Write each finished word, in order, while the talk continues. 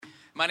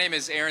My name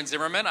is Aaron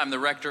Zimmerman. I'm the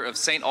rector of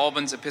St.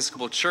 Albans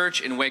Episcopal Church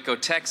in Waco,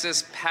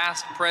 Texas,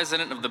 past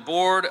president of the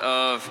board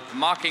of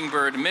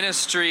Mockingbird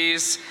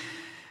Ministries,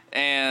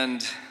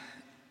 and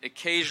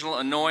occasional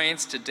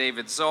annoyance to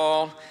David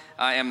Zoll.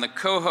 I am the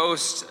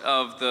co-host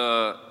of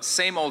the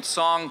Same Old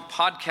Song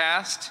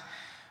podcast,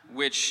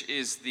 which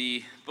is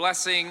the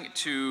blessing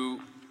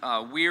to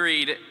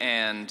wearied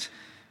and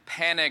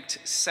panicked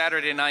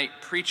Saturday night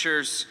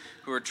preachers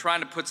who are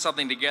trying to put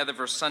something together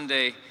for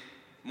Sunday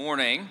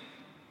morning.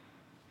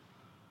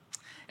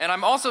 And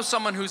I'm also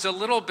someone who's a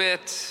little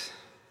bit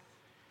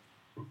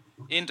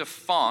into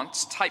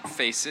fonts,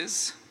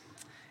 typefaces,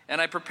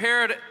 and I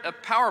prepared a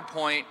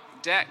PowerPoint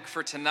deck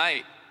for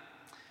tonight.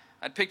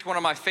 I picked one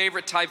of my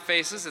favorite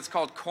typefaces. It's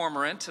called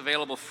Cormorant,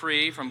 available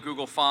free from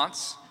Google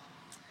Fonts.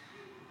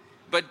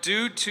 But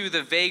due to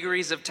the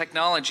vagaries of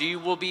technology, you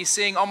will be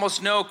seeing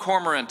almost no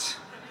Cormorant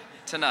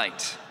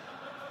tonight.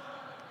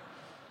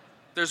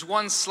 There's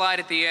one slide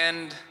at the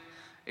end,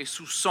 a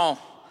soupçon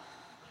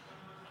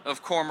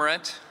of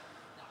Cormorant.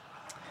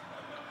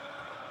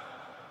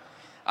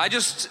 I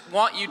just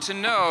want you to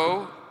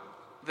know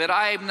that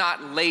I'm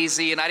not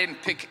lazy and I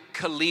didn't pick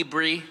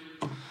Calibri.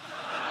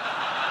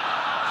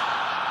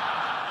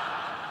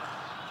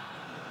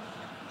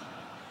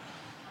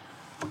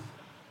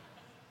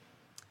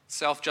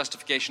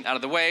 Self-justification out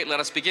of the way, let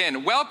us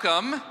begin.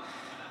 Welcome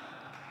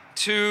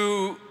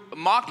to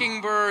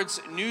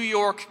Mockingbird's New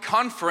York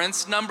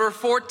Conference number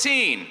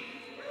 14.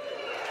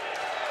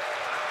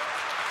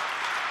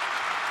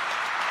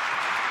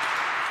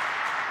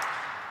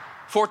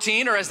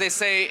 "14," or as they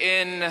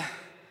say in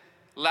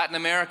Latin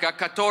America,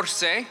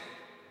 catorce,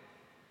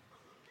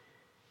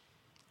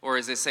 or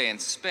as they say in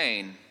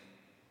Spain,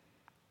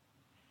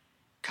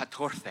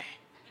 catorce.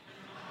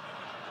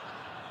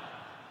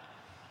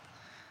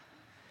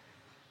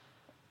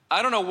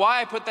 I don't know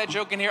why I put that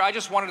joke in here. I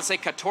just wanted to say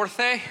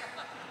catorce.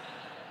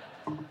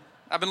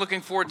 I've been looking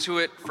forward to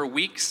it for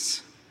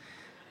weeks.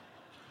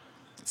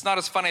 It's not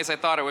as funny as I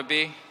thought it would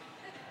be.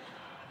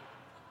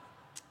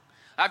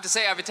 I have to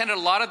say, I've attended a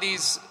lot of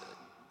these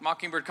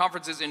Mockingbird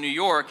conferences in New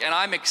York, and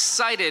I'm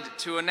excited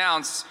to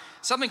announce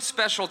something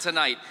special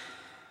tonight.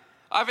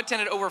 I've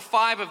attended over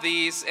 5 of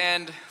these,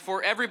 and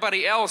for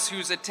everybody else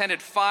who's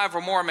attended 5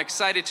 or more, I'm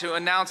excited to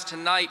announce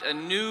tonight a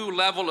new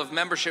level of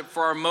membership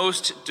for our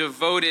most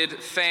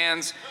devoted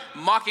fans,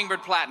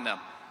 Mockingbird Platinum.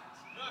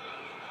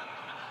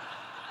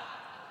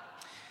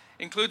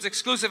 Includes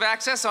exclusive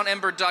access on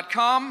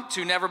mbird.com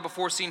to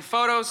never-before-seen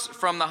photos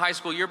from the high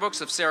school yearbooks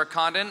of Sarah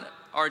Condon,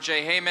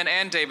 R.J. Heyman,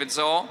 and David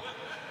Zoll.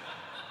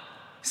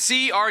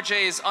 See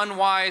RJ's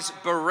unwise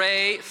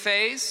beret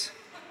phase.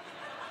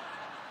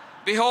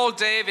 Behold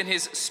Dave in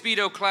his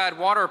Speedo-clad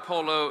water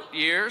polo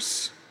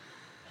years.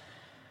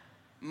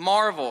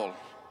 Marvel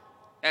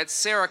at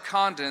Sarah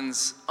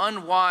Condon's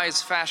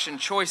unwise fashion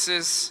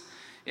choices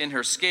in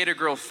her skater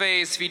girl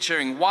phase,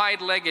 featuring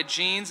wide-legged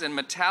jeans and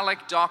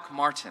metallic Doc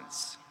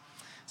Martens.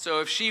 So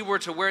if she were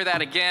to wear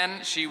that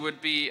again, she would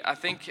be,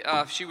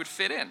 she would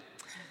fit in.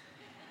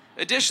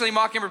 Additionally,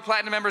 Mockingbird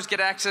Platinum members get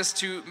access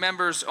to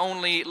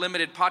members-only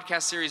limited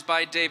podcast series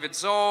by David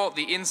Zoll,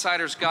 The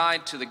Insider's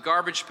Guide to the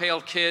Garbage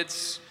Pail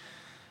Kids,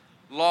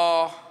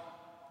 Law,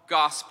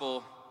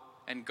 Gospel,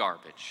 and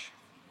Garbage.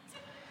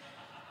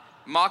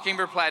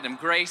 Mockingbird Platinum,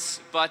 grace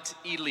but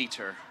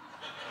eliter.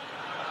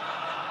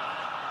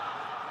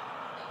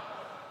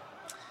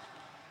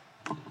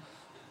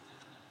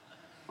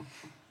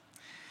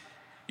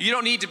 You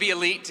don't need to be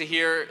elite to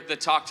hear the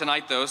talk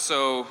tonight, though,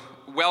 so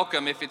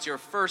welcome if it's your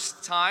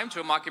first time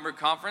to a Mockingbird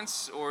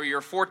conference or your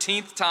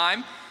 14th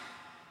time.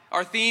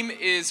 Our theme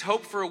is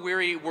Hope for a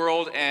Weary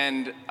World,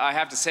 and I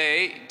have to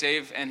say,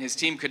 Dave and his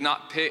team could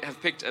not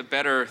have picked a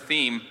better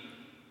theme.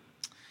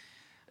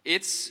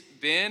 It's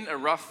been a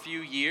rough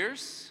few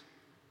years,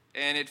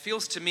 and it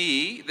feels to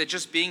me that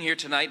just being here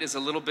tonight is a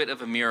little bit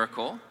of a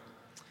miracle.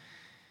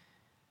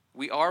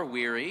 We are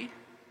weary,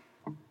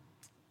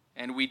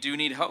 and we do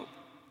need hope.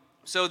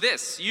 So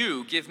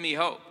you give me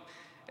hope.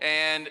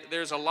 And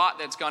there's a lot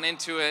that's gone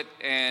into it,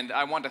 and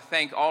I want to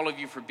thank all of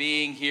you for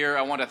being here.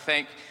 I want to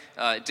thank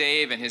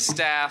Dave and his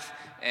staff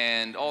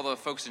and all the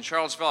folks in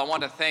Charlottesville. I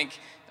want to thank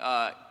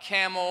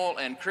Camel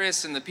and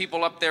Chris and the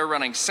people up there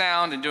running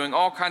sound and doing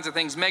all kinds of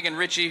things. Megan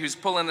Ritchie, who's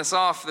pulling this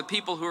off, the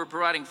people who are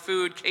providing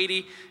food,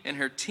 Katie and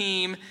her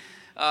team,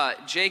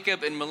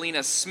 Jacob and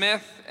Melina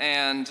Smith,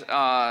 and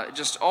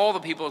just all the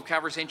people of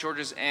Calvary St.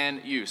 George's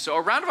and you. So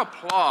a round of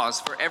applause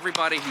for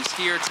everybody who's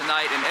here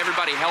tonight and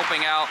everybody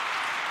helping out.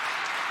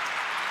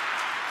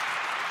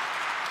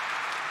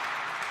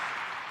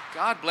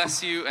 God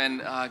bless you,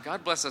 and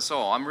God bless us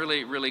all. I'm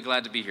really, really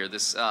glad to be here.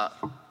 This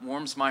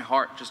warms my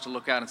heart just to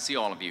look out and see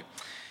all of you.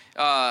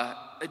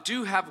 I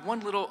do have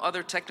one little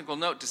other technical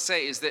note to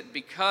say, is that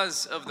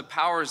because of the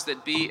powers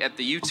that be at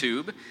the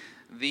YouTube,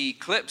 the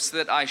clips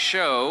that I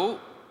show,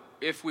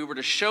 if we were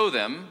to show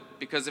them,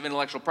 because of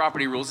intellectual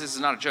property rules, this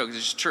is not a joke,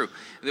 this is true,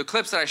 the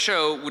clips that I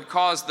show would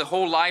cause the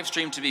whole live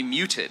stream to be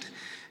muted.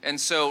 And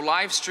so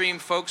live stream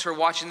folks who are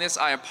watching this,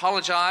 I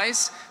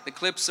apologize. The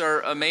clips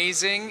are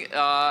amazing,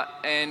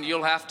 and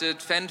you'll have to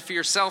fend for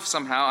yourself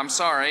somehow. I'm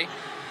sorry.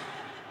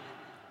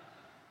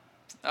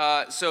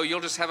 So you'll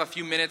just have a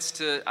few minutes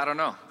to,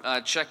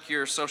 check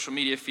your social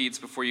media feeds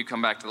before you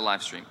come back to the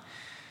live stream.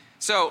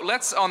 So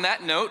on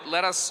that note,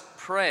 let us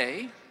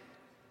pray.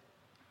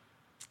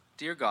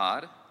 Dear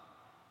God,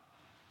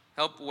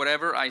 help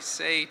whatever I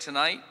say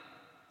tonight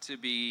to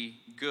be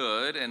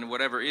good, and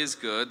whatever is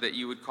good, that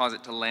you would cause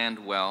it to land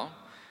well.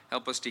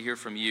 Help us to hear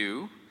from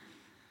you.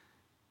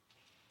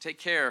 Take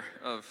care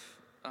of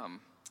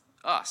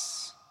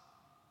us,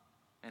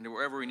 and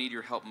wherever we need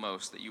your help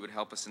most, that you would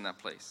help us in that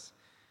place.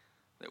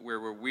 That where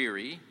we're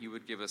weary, you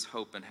would give us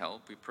hope and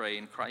help. We pray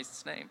in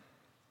Christ's name.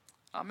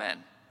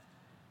 Amen.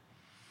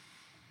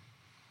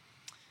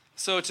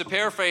 So to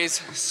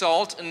paraphrase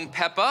Salt and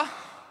Peppa,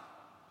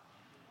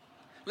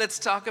 let's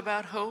talk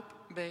about hope,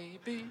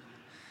 baby.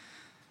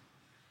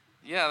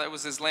 Yeah, that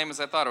was as lame as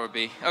I thought it would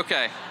be.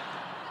 Okay.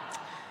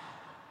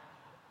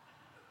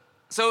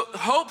 So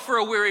hope for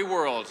a weary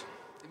world.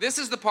 This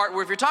is the part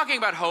where if you're talking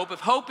about hope, if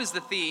hope is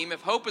the theme,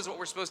 if hope is what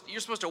you're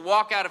supposed to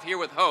walk out of here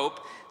with hope,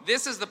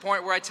 this is the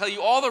point where I tell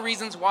you all the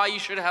reasons why you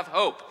should have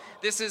hope.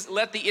 This is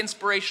let the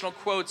inspirational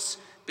quotes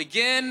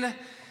begin.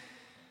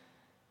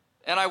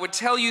 And I would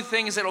tell you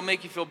things that will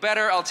make you feel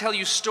better. I'll tell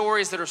you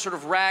stories that are sort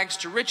of rags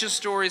to riches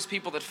stories,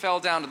 people that fell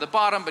down to the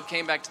bottom but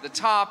came back to the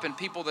top, and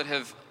people that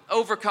have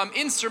overcome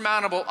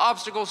insurmountable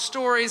obstacles,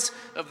 stories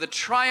of the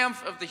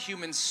triumph of the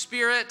human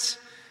spirit.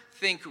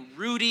 Think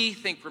Rudy,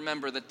 think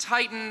Remember the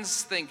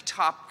Titans, think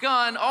Top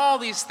Gun, all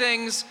these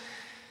things.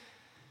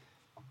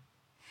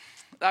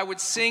 I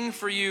would sing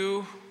for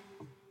you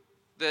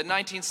the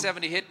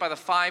 1970 hit by the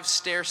Five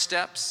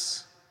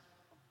Stairsteps.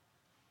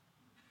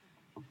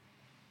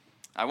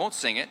 I won't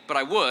sing it, but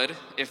I would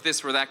if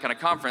this were that kind of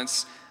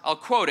conference. I'll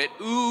quote it.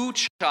 Ooh,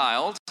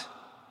 child,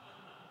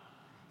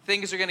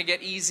 things are going to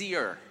get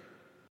easier.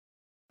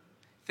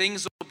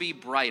 Things will be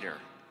brighter.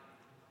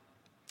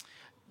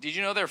 Did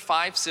you know there are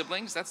 5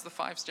 siblings? That's the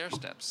 5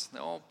 Stairsteps.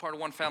 They're all part of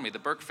one family, the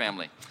Burke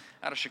family,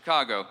 out of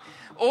Chicago.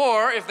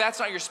 Or, if that's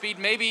not your speed,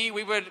 maybe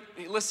we would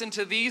listen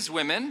to these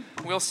women,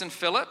 Wilson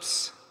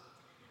Phillips,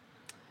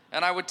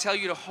 and I would tell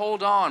you to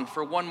hold on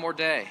for one more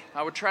day.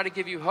 I would try to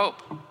give you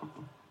hope.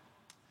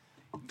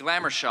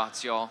 Glamour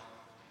shots, y'all.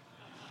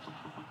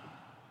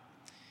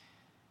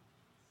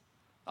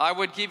 I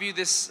would give you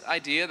this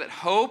idea that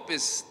hope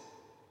is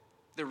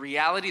the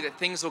reality that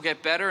things will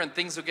get better, and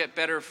things will get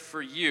better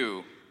for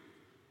you.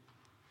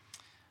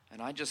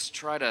 And I just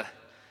try to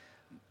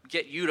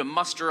get you to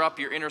muster up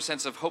your inner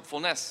sense of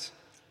hopefulness.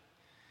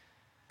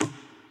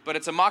 But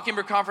it's a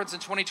Mockingbird Conference in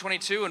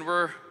 2022, and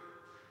we're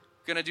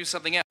going to do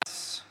something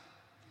else.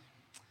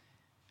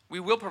 We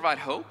will provide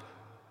hope,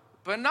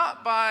 but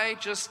not by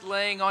just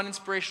laying on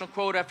inspirational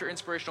quote after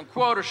inspirational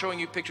quote, or showing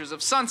you pictures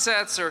of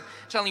sunsets, or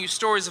telling you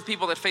stories of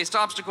people that faced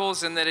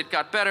obstacles and that it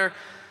got better.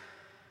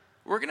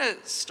 We're going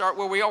to start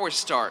where we always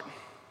start.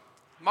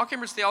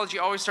 Mockingbird's theology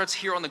always starts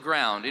here on the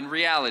ground, in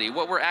reality,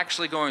 what we're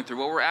actually going through,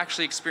 what we're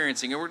actually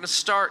experiencing. And we're going to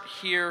start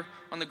here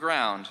on the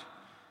ground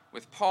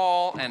with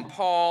Paul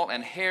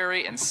and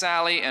Harry and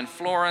Sally and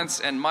Florence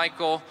and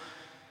Michael.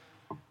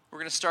 We're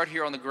going to start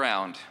here on the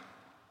ground,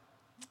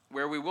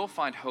 where we will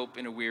find hope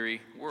in a weary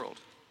world.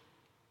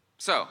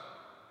 So,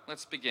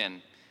 let's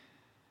begin.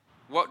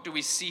 What do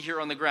we see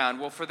here on the ground?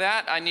 Well, for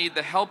that, I need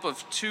the help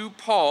of 2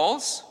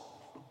 Pauls.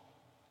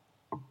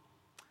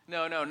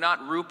 No,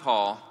 not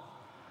RuPaul.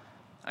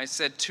 I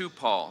said 2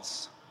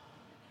 Pauls.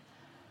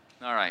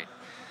 All right.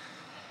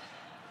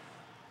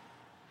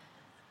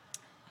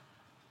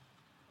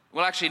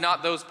 Well, actually,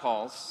 not those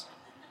Pauls.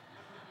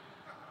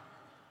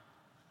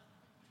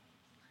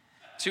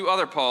 2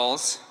 other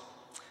Pauls.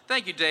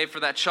 Thank you, Dave, for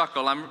that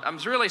chuckle. I'm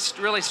really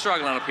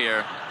struggling up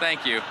here.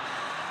 Thank you.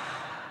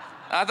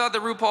 I thought the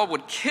RuPaul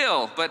would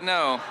kill, but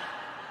no.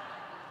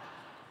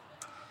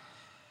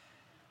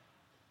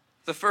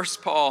 The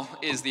first Paul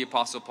is the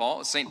Apostle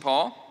Paul, St.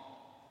 Paul.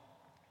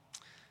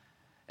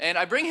 And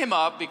I bring him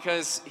up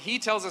because he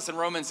tells us in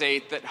Romans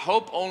 8 that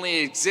hope only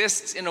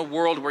exists in a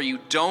world where you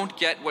don't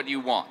get what you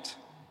want.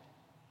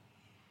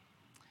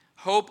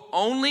 Hope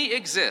only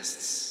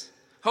exists.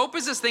 Hope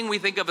is this thing we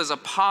think of as a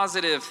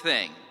positive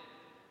thing.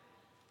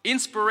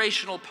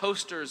 Inspirational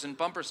posters and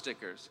bumper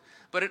stickers.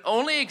 But it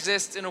only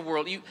exists in a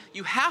world.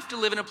 You have to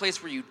live in a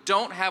place where you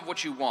don't have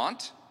what you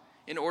want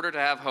in order to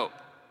have hope.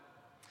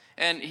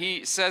 And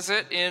he says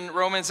it in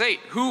Romans 8.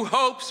 Who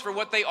hopes for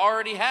what they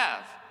already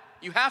have?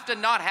 You have to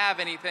not have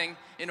anything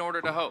in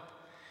order to hope.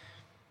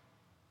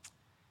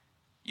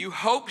 You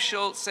hope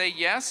she'll say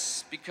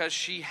yes because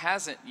she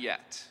hasn't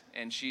yet,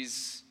 and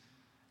she's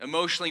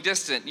emotionally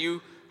distant.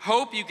 You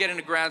hope you get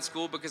into grad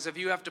school because if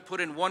you have to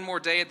put in one more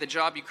day at the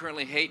job you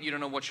currently hate, you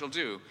don't know what you'll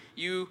do.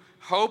 You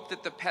hope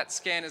that the PET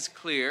scan is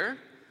clear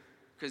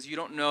because you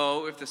don't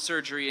know if the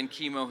surgery and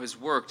chemo has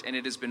worked and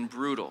it has been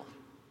brutal.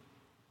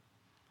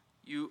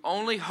 You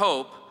only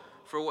hope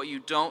for what you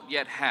don't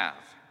yet have.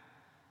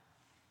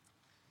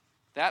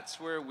 That's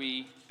where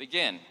we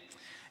begin.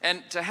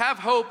 And to have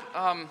hope,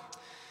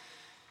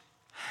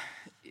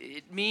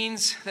 it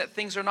means that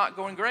things are not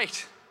going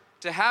great.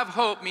 To have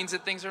hope means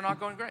that things are not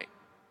going great.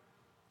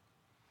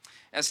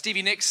 As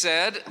Stevie Nicks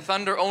said,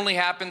 thunder only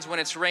happens when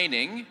it's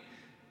raining.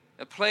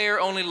 A player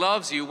only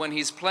loves you when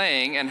he's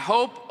playing, and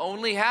hope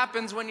only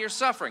happens when you're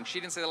suffering. She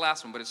didn't say the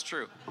last one, but it's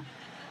true.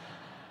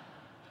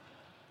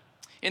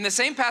 In the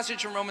same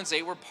passage from Romans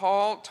 8 where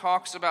Paul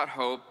talks about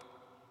hope,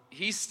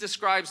 he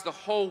describes the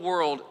whole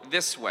world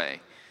this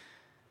way.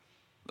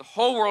 The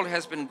whole world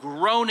has been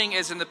groaning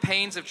as in the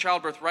pains of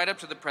childbirth right up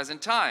to the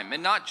present time.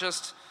 And not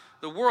just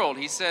the world.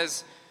 He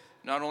says,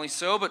 not only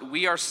so, but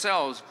we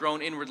ourselves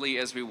groan inwardly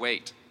as we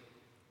wait.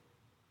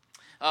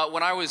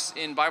 When I was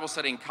in Bible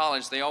study in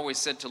college, they always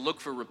said to look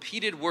for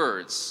repeated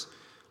words.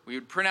 We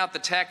would print out the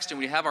text and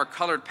we'd have our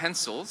colored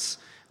pencils,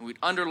 and we'd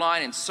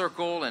underline and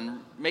circle and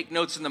make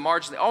notes in the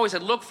margin. They always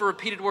said look for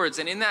repeated words.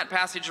 And in that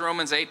passage in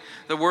Romans 8,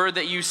 the word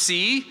that you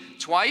see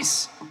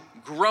twice,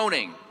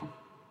 groaning.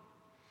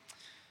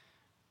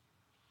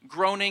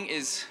 Groaning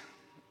is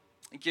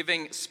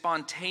giving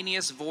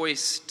spontaneous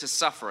voice to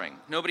suffering.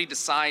 Nobody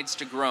decides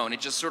to groan. It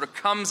just sort of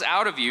comes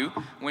out of you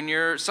when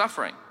you're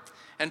suffering.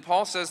 And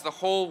Paul says the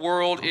whole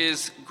world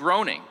is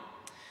groaning.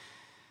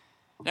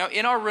 Now,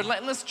 in our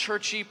relentless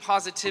churchy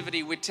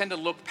positivity, we tend to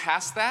look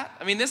past that.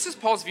 I mean, this is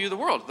Paul's view of the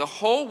world. The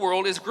whole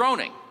world is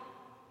groaning.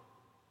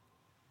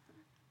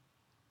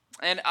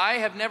 And I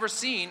have never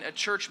seen a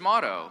church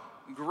motto,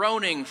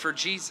 groaning for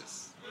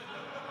Jesus.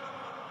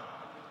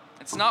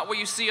 It's not what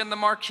you see on the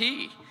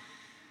marquee.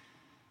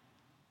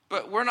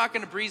 But we're not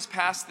going to breeze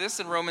past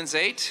this in Romans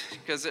 8,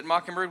 because at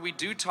Mockingbird we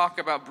do talk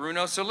about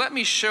Bruno. So let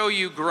me show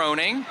you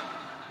groaning.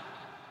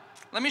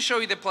 Let me show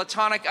you the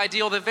Platonic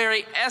ideal, the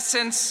very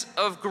essence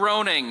of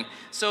groaning,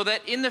 so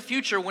that in the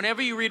future,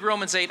 whenever you read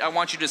Romans 8, I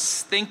want you to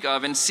think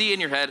of and see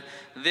in your head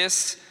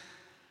this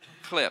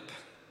clip.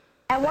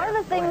 And one of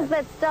the things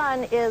that's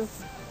done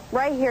is,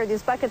 right here,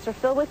 these buckets are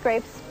filled with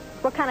grapes.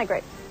 What kind of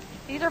grapes?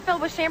 These are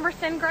filled with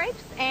Chambourcin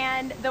grapes,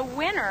 and the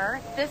winner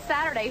this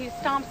Saturday who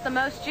stomps the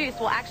most juice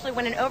will actually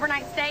win an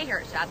overnight stay here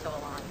at Chateau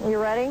Elan. You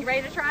ready? You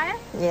ready to try it?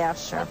 Yeah,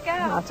 sure. Let's go.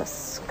 Not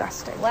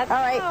disgusting. Let's All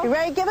right, go. You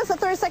ready? Give us a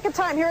 30-second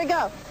time. Here we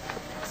go.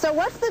 So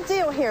what's the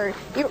deal here?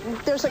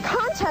 There's a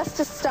contest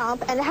to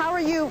stomp, and how are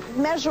you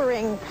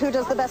measuring who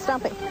does the best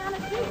stomping?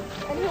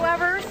 And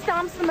whoever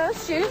stomps the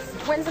most juice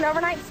wins an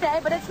overnight stay,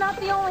 but it's not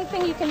the only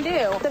thing you can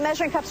do. The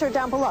measuring cups are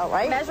down below,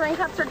 right? Measuring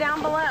cups are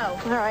down below.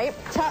 All right.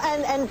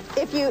 And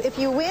if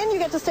you win, you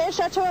get to stay at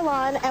Chateau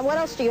Elan. And what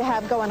else do you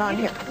have going on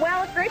here?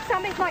 Well, if grape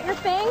stomping's not your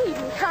thing, you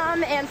can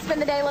come and spend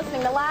the day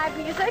listening to live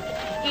music,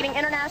 eating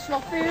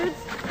international foods,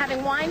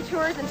 having wine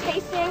tours and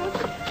tastings,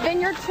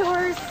 vineyard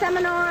tours,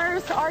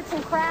 seminars, arts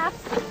and crafts.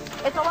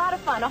 It's a lot of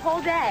fun, a whole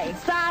day.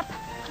 Stop.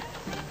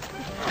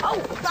 Oh,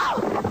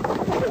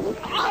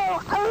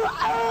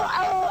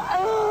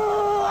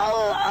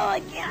 I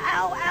can't.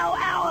 Stop.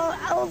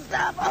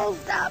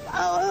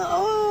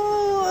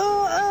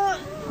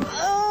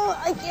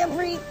 I can't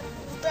breathe.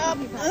 Stop.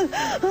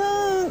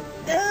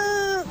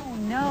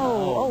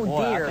 No.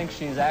 Boy, Dear. I think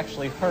she's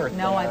actually hurt.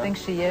 No, I there. think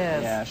she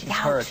is. Yeah, she's Ouch.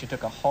 hurt. She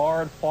took a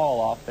hard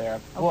fall off there.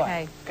 Boy,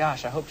 Okay.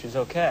 gosh, I hope she's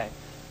okay.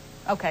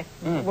 Okay.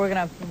 We're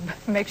going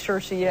to make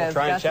sure she is.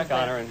 We'll try and Gus check is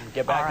on there. her and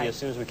get back All to you right. as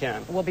soon as we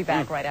can. We'll be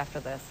back right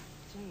after this.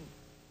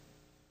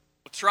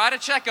 We'll try to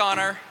check on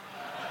her.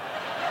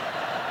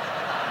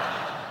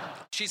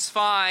 She's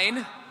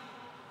fine.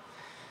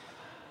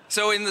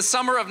 So in the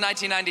summer of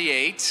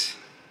 1998,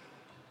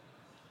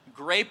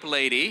 Grape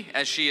Lady,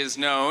 as she is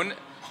known,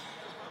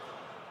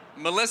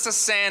 Melissa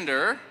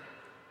Sander,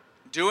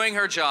 doing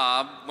her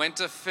job, went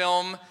to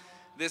film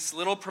this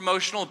little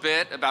promotional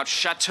bit about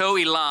Chateau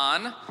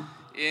Elan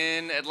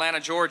in Atlanta,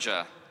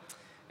 Georgia.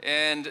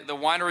 And the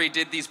winery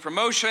did these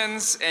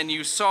promotions, and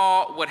you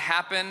saw what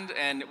happened.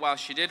 And while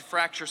she did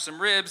fracture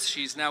some ribs,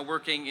 she's now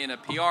working in a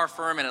PR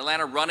firm in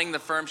Atlanta, running the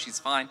firm. She's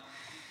fine.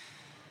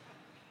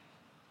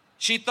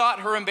 She thought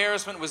her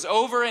embarrassment was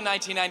over in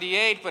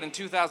 1998, but in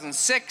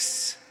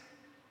 2006,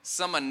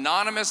 some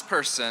anonymous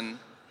person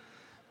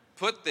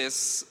put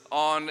this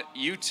on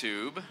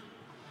YouTube,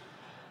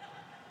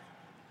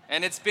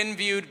 and it's been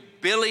viewed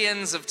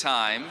billions of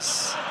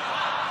times.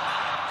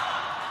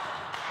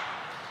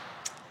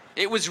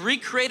 It was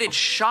recreated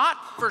shot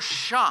for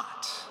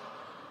shot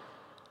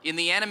in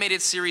the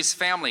animated series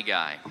Family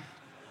Guy.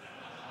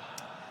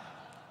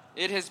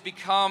 It has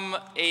become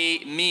a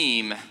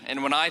meme,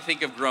 and when I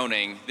think of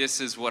groaning, this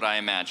is what I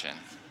imagine.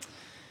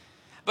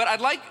 But I'd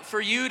like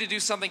for you to do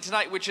something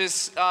tonight, which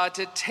is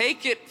to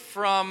take it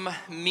from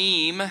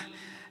meme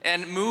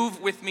and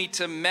move with me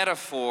to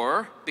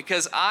metaphor,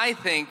 because I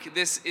think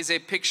this is a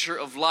picture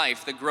of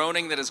life, the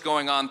groaning that is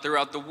going on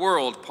throughout the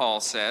world, Paul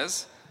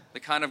says, the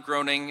kind of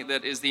groaning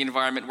that is the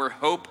environment where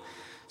hope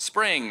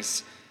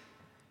springs.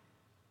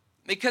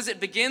 Because it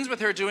begins with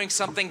her doing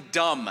something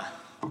dumb.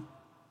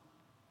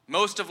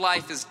 Most of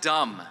life is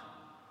dumb.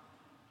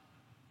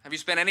 Have you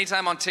spent any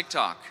time on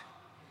TikTok?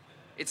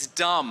 It's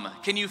dumb.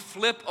 Can you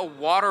flip a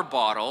water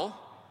bottle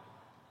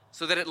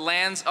so that it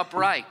lands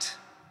upright?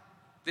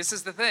 This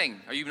is the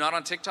thing. Are you not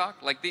on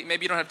TikTok? Like,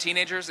 maybe you don't have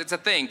teenagers. It's a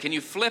thing. Can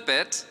you flip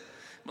it?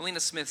 Melina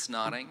Smith's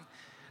nodding.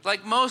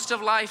 Like, most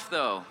of life,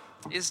 though,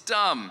 is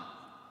dumb.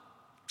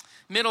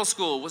 Middle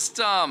school was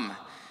dumb.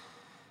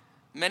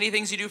 Many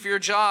things you do for your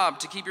job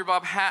to keep your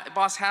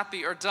boss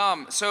happy are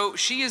dumb. So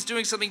she is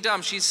doing something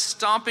dumb. She's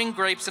stomping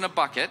grapes in a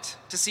bucket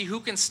to see who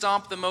can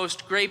stomp the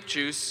most grape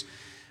juice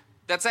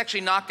that's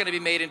actually not going to be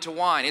made into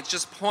wine. It's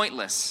just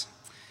pointless.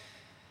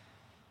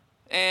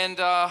 And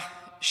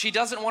she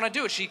doesn't want to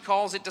do it. She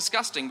calls it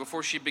disgusting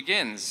before she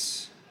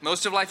begins.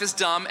 Most of life is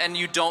dumb, and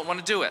you don't want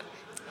to do it.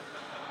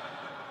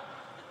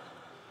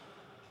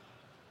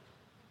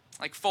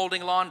 Like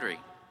folding laundry.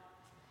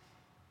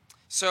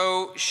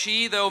 So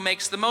she, though,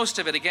 makes the most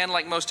of it, again,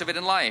 like most of it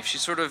in life. She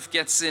sort of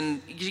gets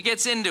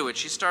into it.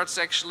 She starts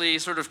actually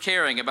sort of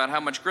caring about how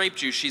much grape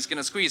juice she's going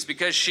to squeeze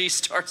because she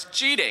starts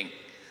cheating.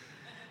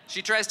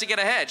 She tries to get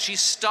ahead. She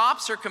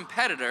stops her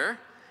competitor,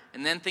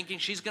 and then thinking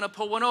she's going to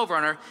pull one over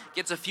on her,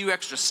 gets a few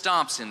extra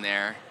stomps in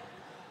there.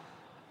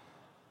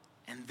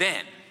 And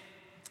then,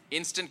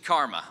 instant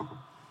karma.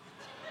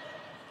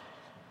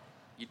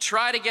 You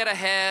try to get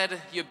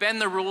ahead, you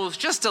bend the rules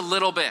just a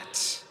little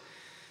bit.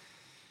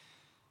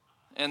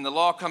 And the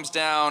law comes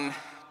down,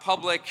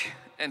 public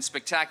and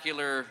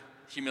spectacular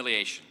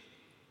humiliation.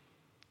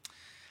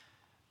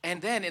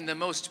 And then in the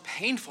most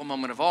painful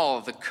moment of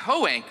all, the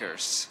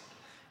co-anchors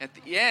at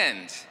the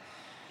end.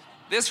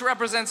 This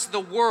represents the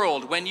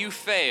world when you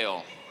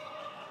fail.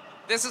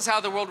 This is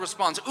how the world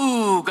responds.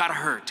 Ooh, got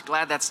hurt.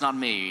 Glad that's not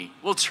me.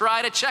 We'll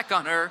try to check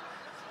on her.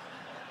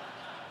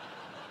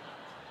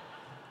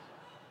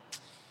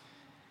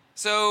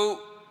 So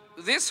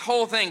this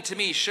whole thing to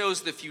me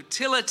shows the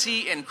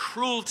futility and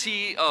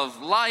cruelty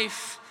of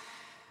life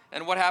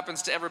and what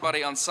happens to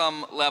everybody on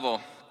some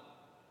level.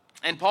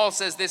 And Paul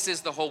says this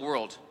is the whole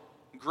world,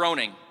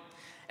 groaning.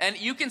 And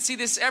you can see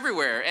this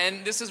everywhere.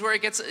 And this is where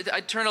it gets,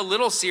 I turn a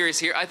little serious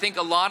here. I think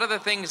a lot of the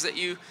things that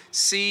you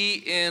see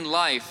in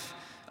life,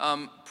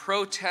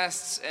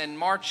 protests and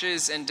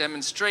marches and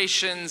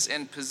demonstrations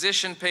and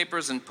position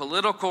papers and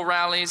political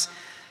rallies,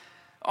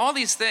 all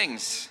these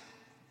things,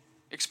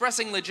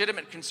 expressing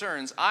legitimate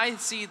concerns, I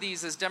see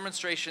these as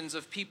demonstrations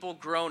of people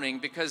groaning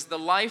because the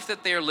life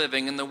that they are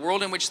living and the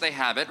world in which they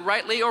have it,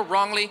 rightly or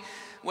wrongly,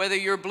 whether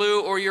you're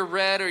blue or you're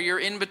red or you're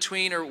in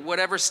between or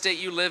whatever state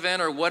you live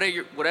in or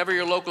whatever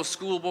your local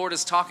school board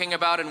is talking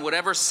about and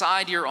whatever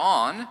side you're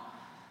on,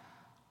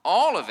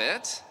 all of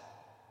it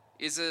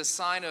is a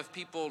sign of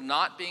people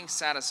not being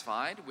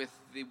satisfied with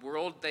the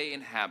world they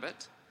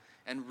inhabit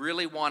and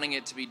really wanting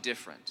it to be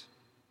different.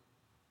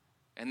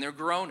 And they're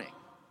groaning.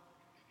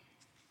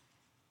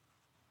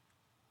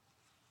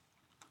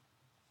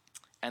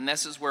 And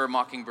this is where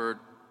Mockingbird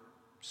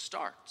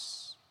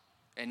starts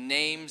and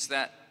names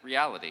that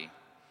reality.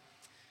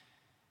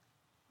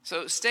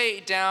 So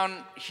stay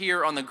down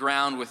here on the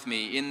ground with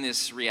me in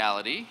this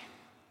reality,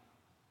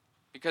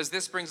 because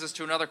this brings us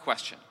to another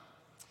question.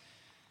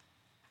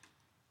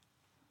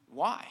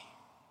 Why?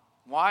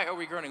 Why are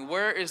we groaning?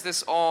 Where is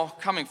this all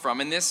coming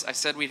from? In this, I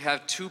said we'd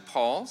have two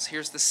Pauls.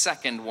 Here's the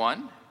second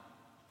one.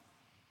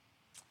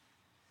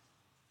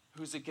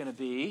 Who's it going to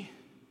be?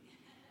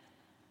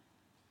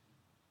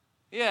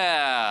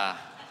 Yeah,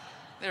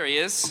 there he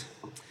is.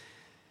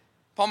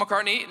 Paul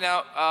McCartney,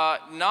 now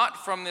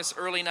not from this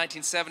early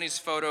 1970s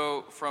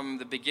photo from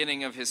the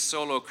beginning of his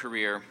solo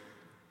career.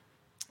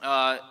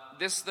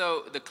 This,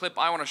 though, the clip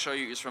I want to show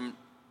you is from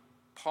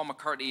Paul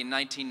McCartney in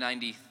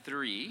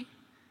 1993,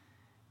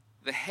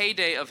 the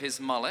heyday of his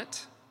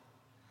mullet.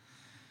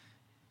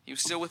 He was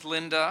still with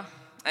Linda,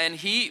 and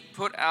he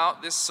put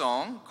out this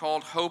song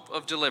called Hope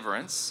of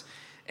Deliverance.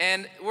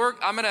 And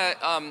I'm going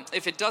to,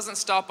 if it doesn't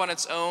stop on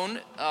its own,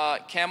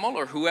 Camel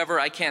or whoever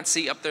I can't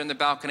see up there in the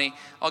balcony,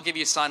 I'll give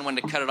you a sign when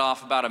to cut it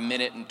off about 1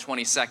 minute and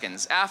 20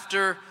 seconds.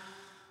 After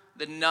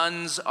the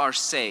nuns are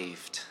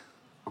saved.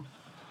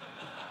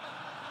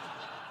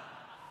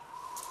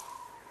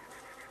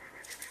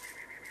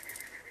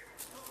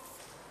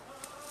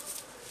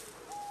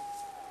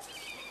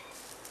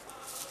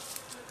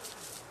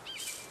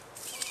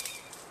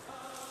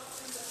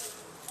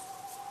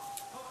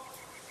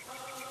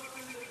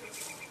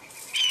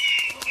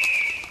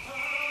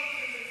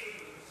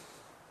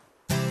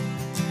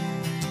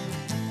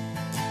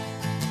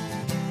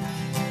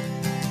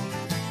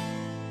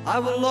 I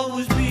will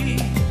always be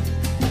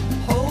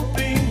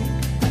hoping,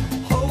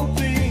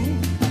 hoping.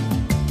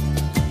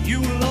 You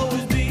will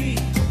always be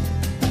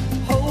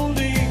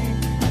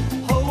holding,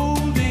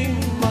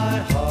 holding my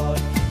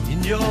heart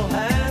in your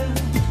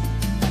hand.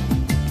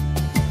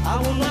 I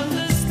will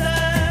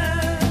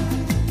understand.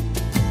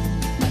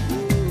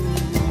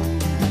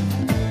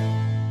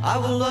 I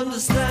will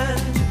understand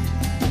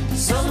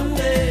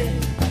someday,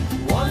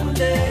 one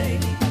day.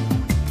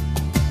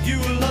 You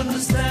will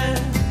understand.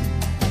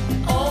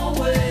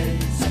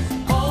 Always,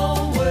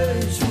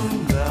 always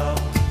from now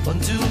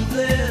until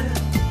then.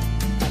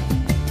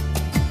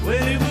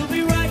 When it will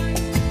be right,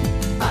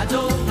 I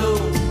don't know.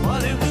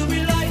 What it will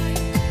be like,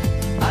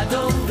 I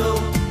don't know.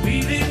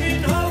 We live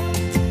in hope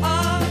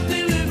of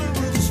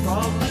deliverance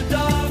from the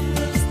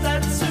darkness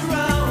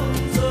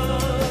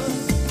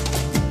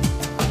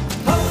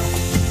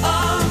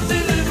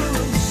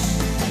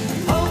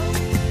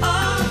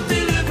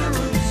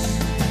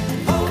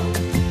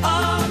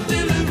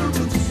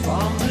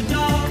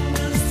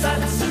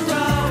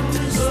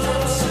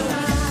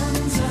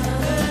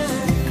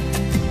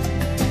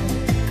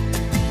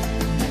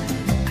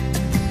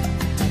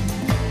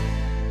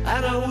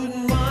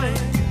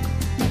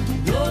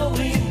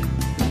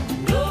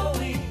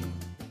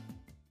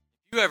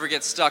ever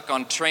get stuck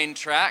on train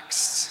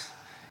tracks,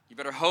 you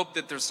better hope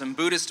that there's some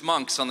Buddhist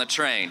monks on the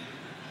train.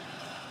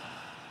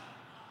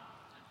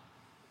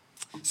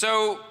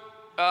 So,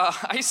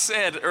 I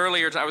said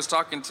earlier, I was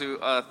talking to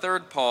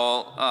third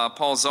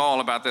Paul Zoll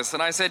about this,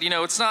 and I said,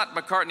 it's not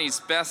McCartney's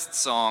best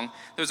song.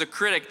 There's a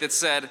critic that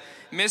said,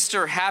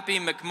 Mr. Happy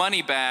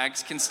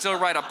McMoneybags can still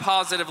write a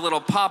positive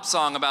little pop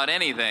song about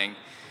anything.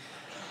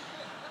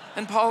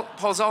 And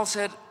Paul Zoll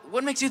said,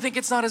 what makes you think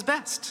it's not his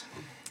best?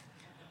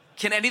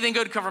 Can anything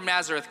good come from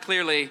Nazareth?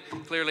 Clearly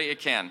it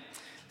can.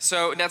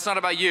 So that's not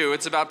about you,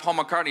 it's about Paul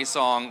McCartney's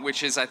song,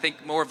 which is, I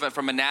think, more of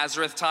from a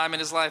Nazareth time in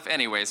his life.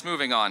 Anyways,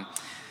 moving on.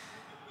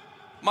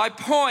 My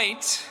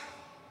point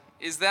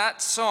is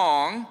that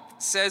song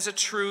says a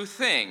true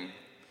thing,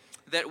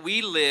 that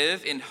we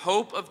live in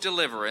hope of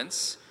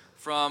deliverance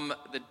from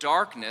the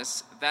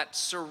darkness that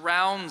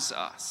surrounds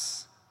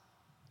us.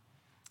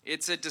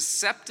 It's a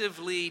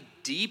deceptively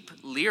deep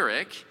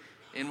lyric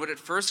in what at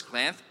first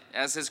glance,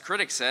 as his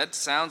critic said,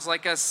 sounds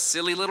like a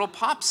silly little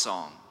pop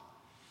song.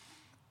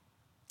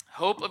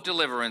 Hope of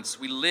deliverance.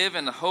 We live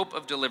in the hope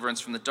of deliverance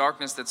from the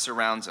darkness that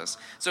surrounds us.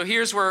 So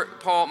here's where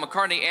Paul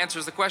McCartney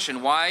answers the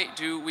question. Why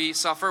do we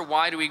suffer?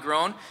 Why do we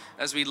groan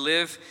as we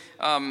live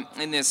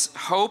in this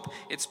hope?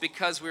 It's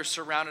because we're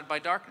surrounded by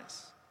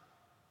darkness.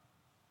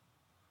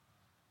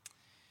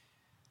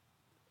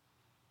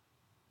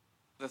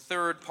 The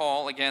third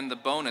Paul, again, the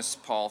bonus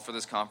Paul for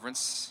this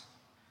conference,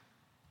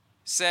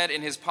 said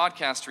in his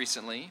podcast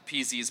recently,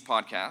 PZ's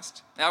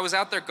podcast, I was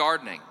out there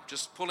gardening,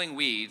 just pulling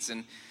weeds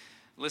and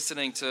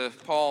listening to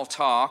Paul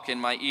talk in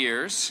my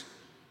ears,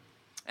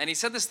 and he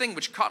said this thing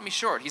which caught me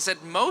short. He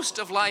said, most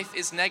of life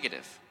is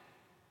negative.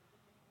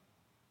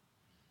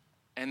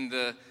 And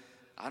the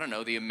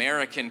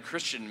American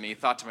Christian in me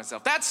thought to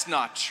myself, that's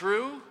not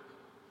true.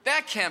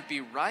 That can't be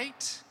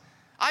right.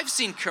 I've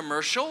seen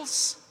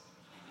commercials.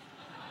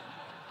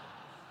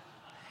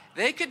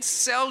 They could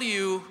sell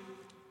you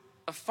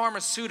a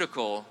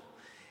pharmaceutical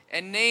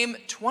and name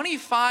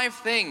 25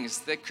 things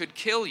that could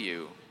kill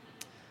you.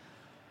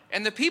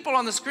 And the people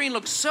on the screen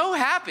look so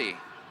happy.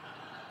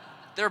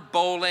 They're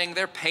bowling,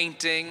 they're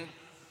painting.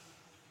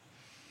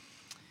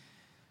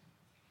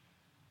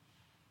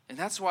 And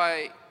that's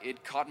why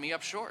it caught me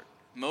up short.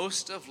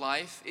 Most of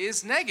life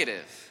is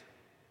negative.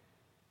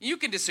 You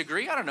can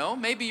disagree, I don't know,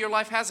 maybe your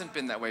life hasn't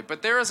been that way,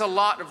 but there is a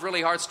lot of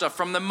really hard stuff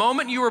from the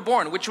moment you were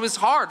born, which was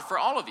hard for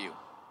all of you.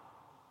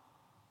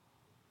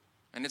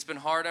 And it's been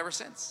hard ever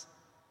since.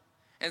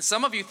 And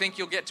some of you think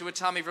you'll get to a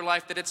time of your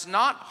life that it's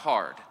not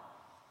hard.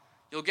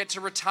 You'll get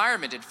to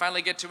retirement and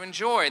finally get to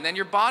enjoy, and then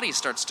your body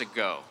starts to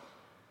go.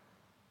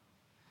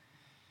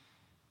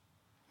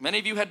 Many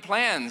of you had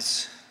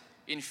plans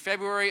in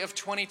February of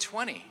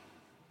 2020.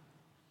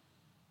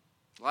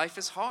 Life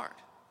is hard.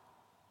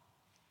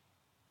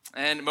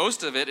 And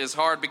most of it is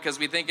hard because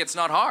we think it's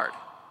not hard.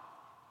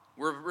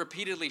 We're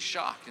repeatedly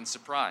shocked and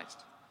surprised.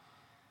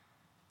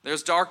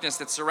 There's darkness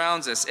that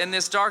surrounds us. And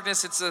this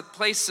darkness, it's a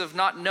place of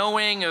not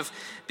knowing, of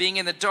being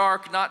in the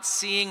dark, not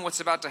seeing what's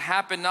about to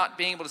happen, not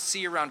being able to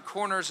see around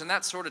corners, and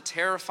that's sort of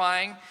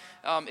terrifying.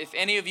 If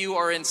any of you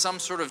are in some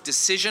sort of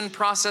decision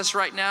process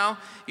right now,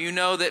 you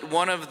know that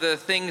one of the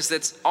things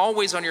that's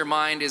always on your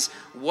mind is,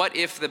 what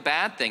if the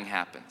bad thing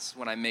happens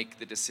when I make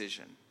the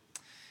decision?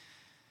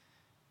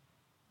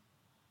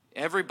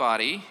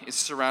 Everybody is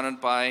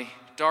surrounded by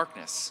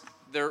darkness.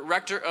 The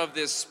rector of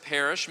this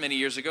parish many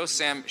years ago,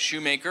 Sam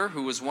Shoemaker,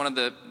 who was one of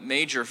the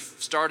major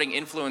starting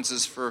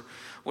influences for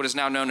what is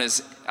now known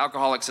as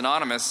Alcoholics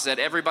Anonymous, said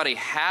everybody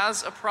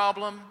has a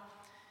problem,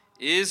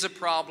 is a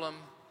problem,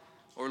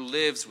 or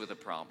lives with a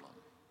problem.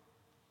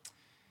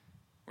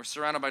 We're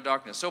surrounded by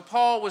darkness. So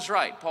Paul was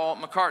right, Paul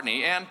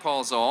McCartney and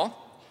Paul Zoll.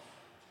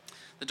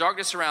 The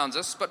darkness surrounds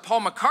us, but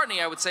Paul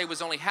McCartney, I would say, was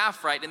only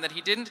half right in that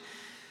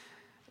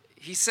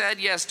he said,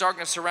 yes,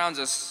 darkness surrounds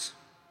us,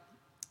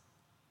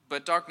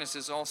 but darkness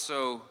is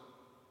also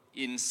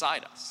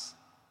inside us.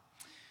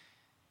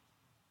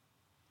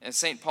 As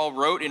St. Paul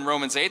wrote in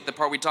Romans 8, the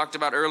part we talked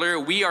about earlier,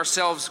 we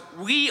ourselves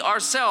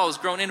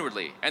groan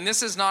inwardly. And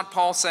this is not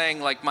Paul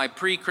saying like my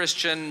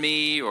pre-Christian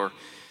me or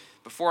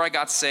before I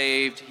got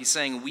saved. He's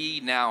saying we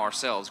now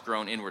ourselves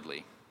groan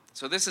inwardly.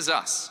 So this is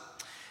us.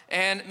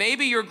 And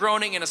maybe you're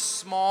groaning in a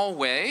small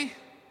way,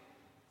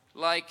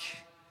 like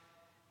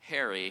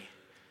Harry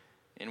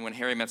in When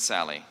Harry Met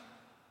Sally.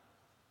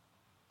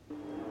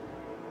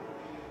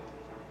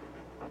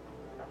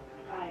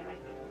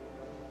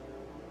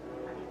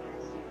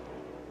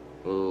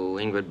 Ooh,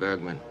 Ingrid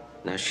Bergman.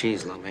 Now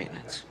she's low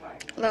maintenance.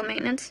 Low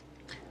maintenance?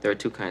 There are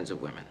two kinds of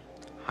women,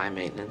 high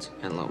maintenance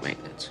and low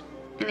maintenance.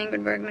 And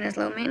Ingrid Bergman is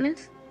low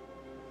maintenance?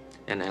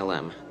 And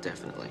LM,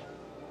 definitely.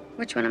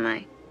 Which one am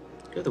I?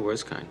 You're the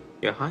worst kind.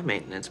 You're high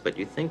maintenance, but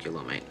you think you're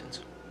low maintenance.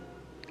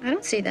 I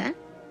don't see that.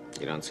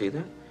 You don't see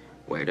that?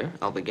 Waiter,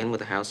 I'll begin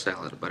with a house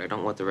salad, but I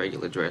don't want the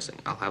regular dressing.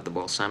 I'll have the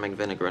balsamic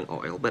vinegar and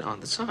oil, but on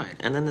the side.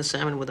 And then the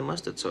salmon with the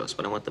mustard sauce,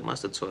 but I want the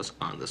mustard sauce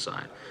on the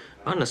side.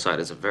 On the side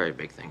is a very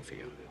big thing for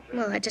you.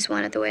 Well, I just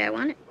want it the way I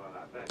want it.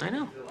 I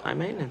know. High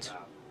maintenance.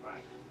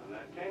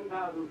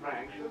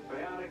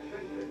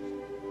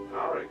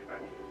 Our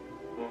expense.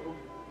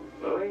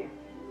 Mm-hmm. Louis,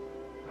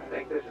 I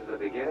think this is the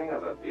beginning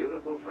of a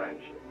beautiful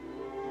friendship.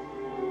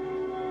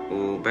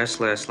 Ooh, best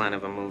last line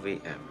of a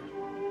movie ever.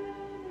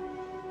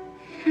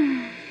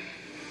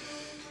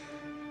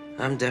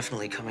 I'm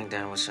definitely coming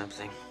down with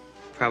something.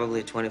 Probably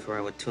a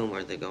 24-hour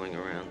tumor they're going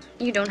around.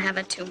 You don't have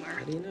a tumor.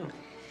 How do you know?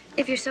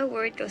 If you're so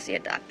worried, go see a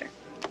doctor.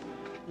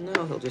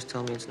 No, he'll just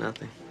tell me it's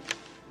nothing.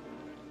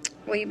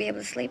 Will you be able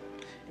to sleep?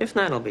 If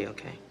not, I'll be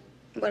okay.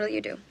 What'll you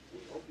do?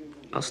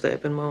 I'll stay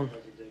up and moan.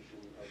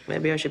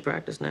 Maybe I should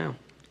practice now.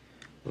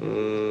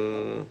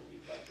 Good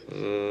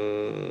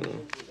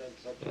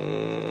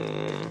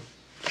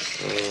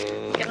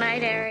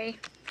night, Harry.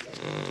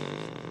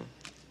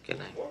 Good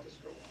night.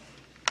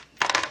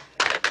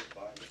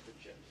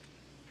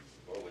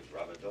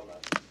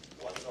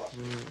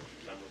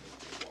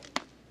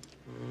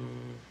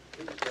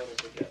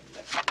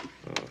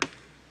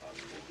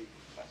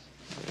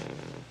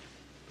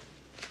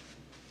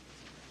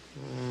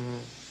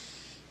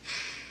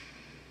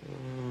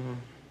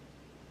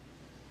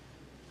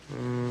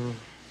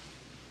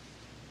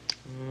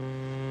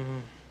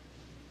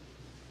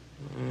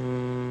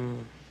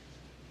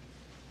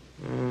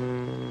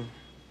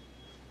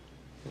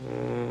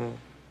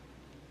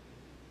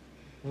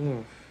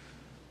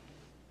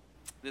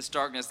 This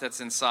darkness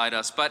that's inside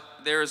us. But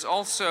there's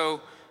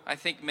also, I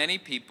think, many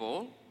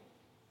people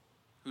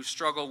who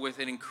struggle with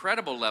an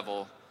incredible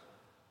level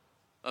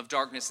of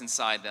darkness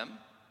inside them.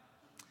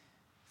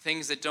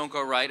 Things that don't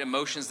go right,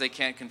 emotions they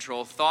can't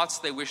control, thoughts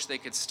they wish they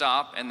could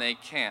stop, and they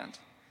can't.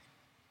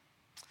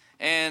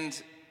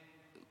 And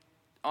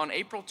on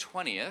April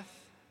 20th,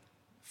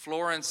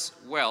 Florence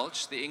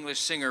Welch, the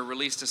English singer,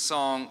 released a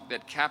song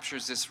that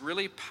captures this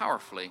really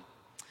powerfully.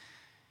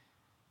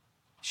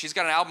 She's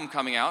got an album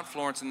coming out,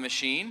 Florence and the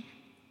Machine.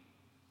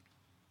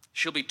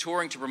 She'll be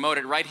touring to promote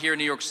it right here in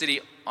New York City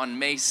on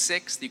May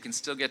 6th. You can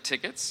still get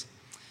tickets.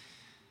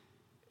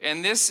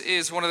 And this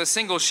is one of the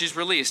singles she's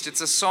released.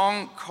 It's a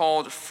song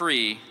called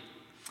Free.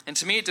 And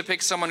to me, it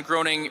depicts someone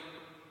groaning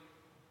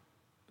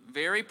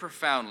very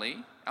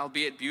profoundly,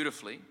 albeit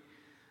beautifully,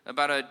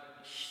 about a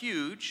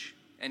huge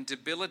and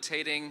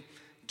debilitating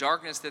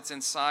darkness that's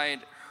inside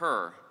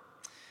her.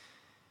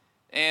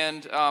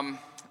 And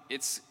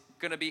it's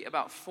going to be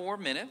about 4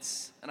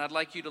 minutes, and I'd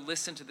like you to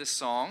listen to this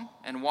song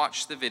and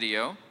watch the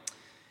video.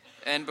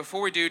 And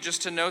before we do,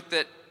 just to note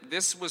that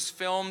this was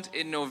filmed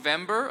in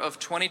November of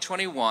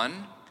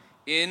 2021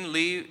 in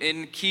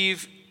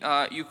Kyiv,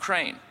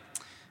 Ukraine.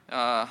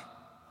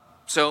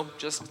 So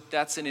just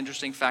that's an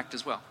interesting fact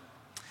as well.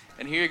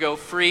 And here you go,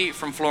 Free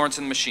from Florence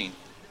and the Machine.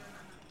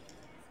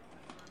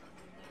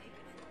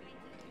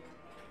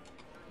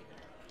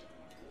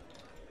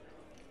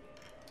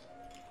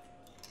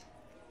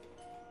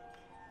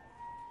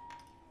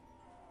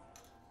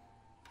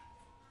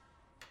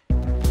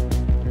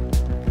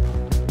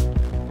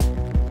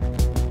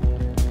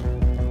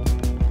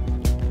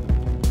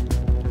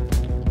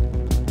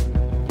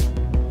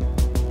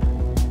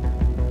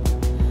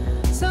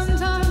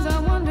 Sometimes I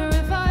wonder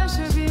if I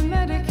should be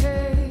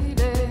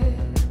medicated,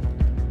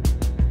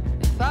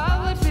 if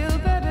I would feel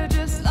better.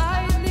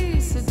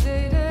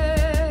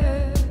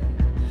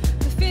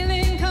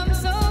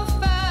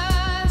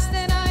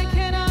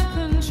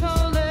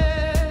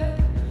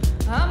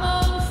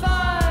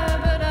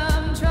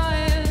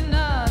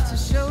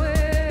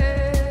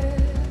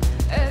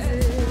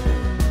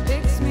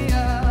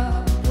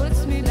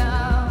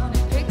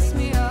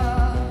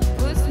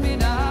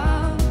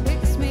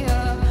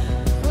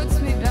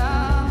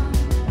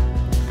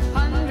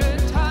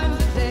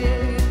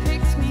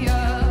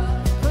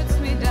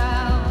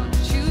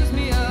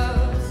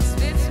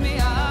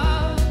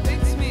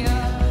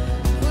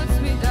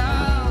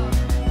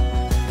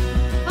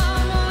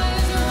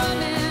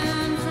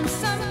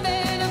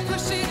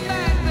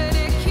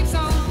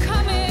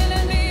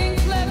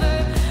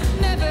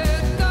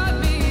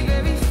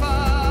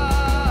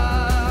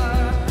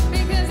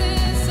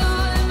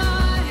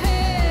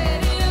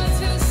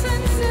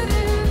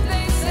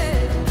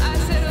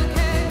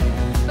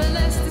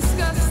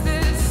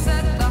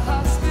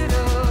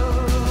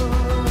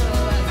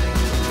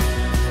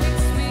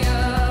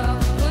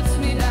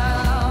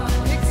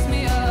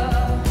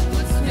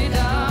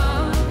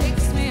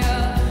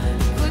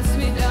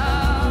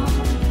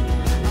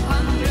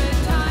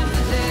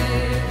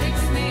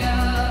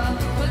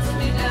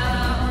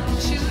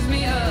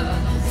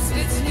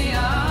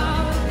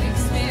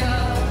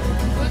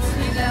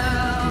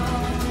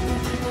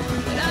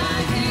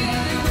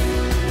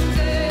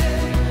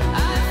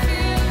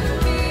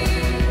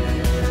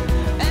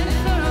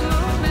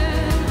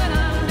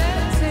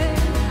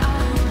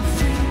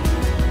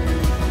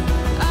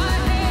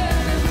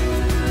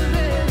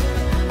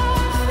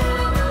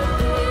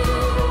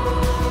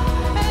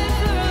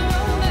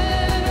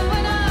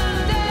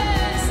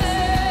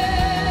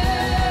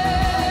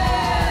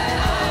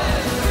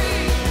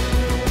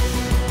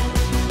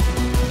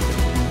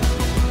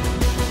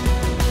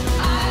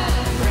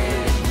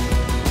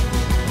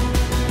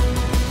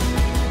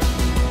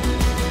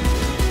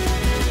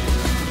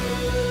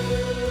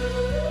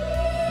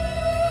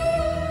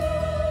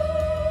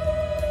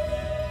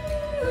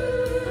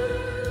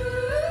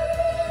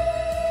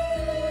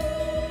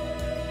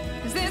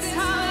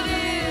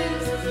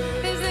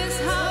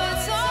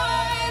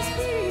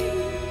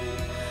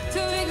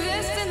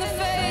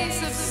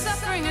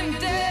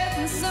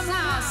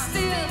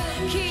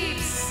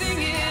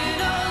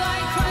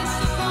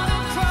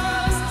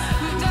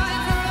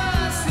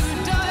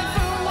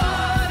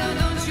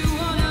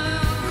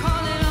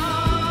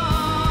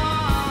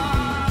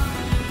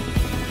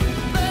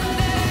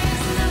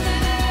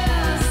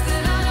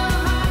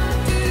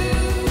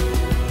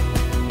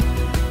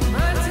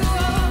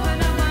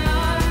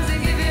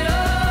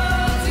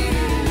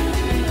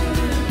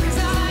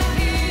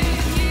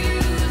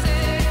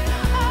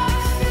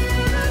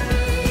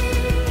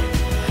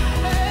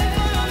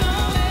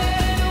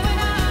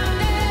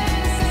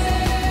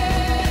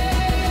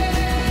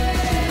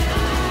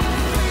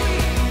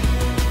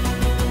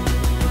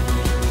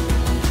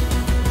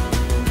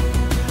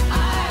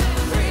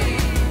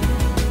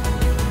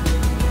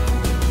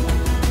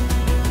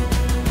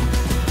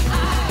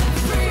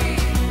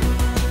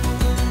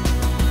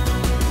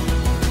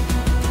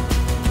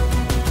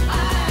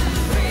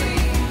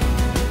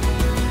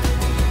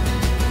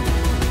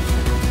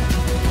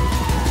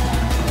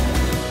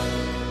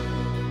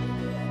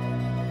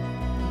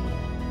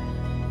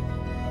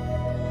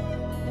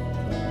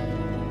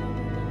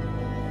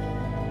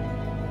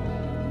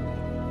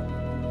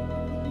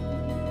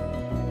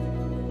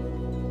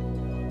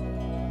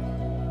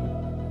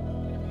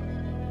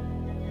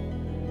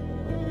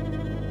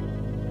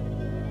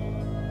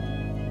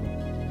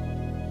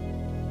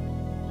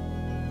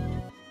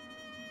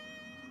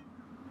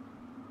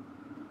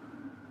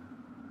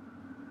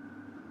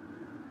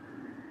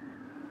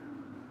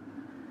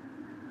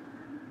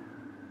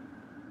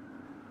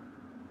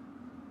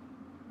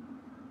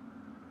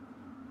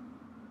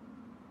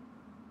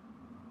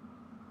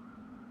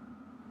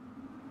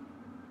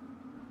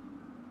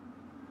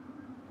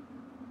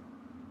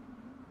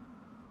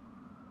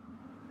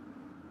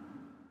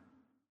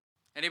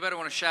 Anybody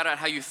want to shout out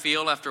how you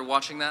feel after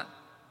watching that?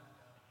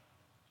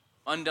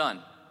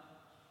 Undone.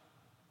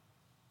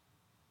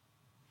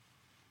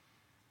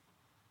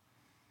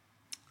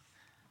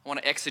 I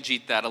want to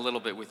exegete that a little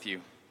bit with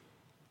you,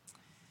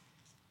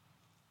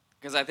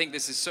 because I think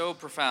this is so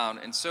profound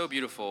and so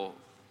beautiful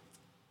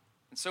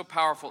and so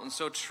powerful and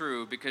so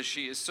true, because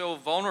she is so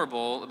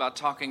vulnerable about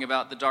talking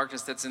about the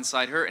darkness that's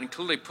inside her, and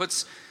clearly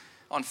puts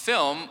on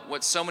film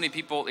what so many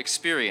people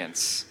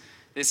experience,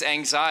 this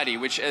anxiety,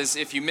 which, as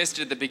if you missed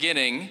it at the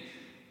beginning,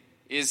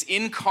 is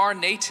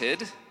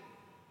incarnated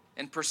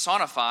and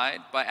personified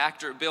by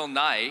actor Bill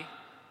Nighy,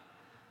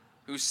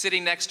 who's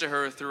sitting next to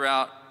her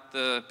throughout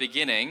the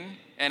beginning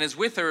and is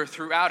with her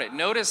throughout it.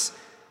 Notice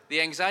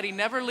the anxiety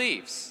never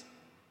leaves.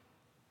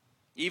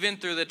 Even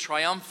through the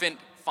triumphant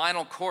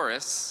final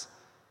chorus,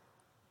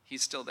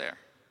 he's still there.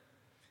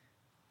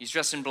 He's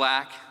dressed in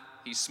black.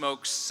 He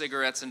smokes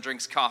cigarettes and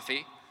drinks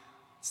coffee.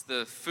 It's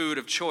the food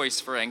of choice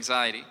for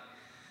anxiety.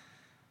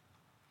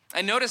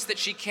 And notice that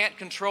she can't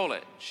control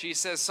it. She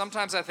says,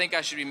 sometimes I think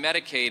I should be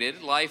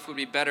medicated. Life would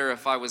be better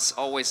if I was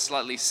always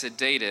slightly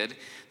sedated.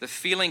 The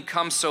feeling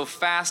comes so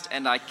fast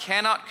and I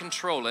cannot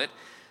control it.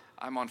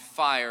 I'm on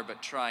fire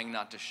but trying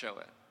not to show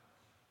it.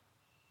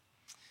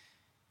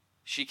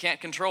 She can't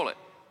control it.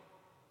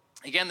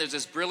 Again, there's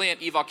this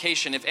brilliant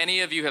evocation. If any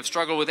of you have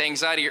struggled with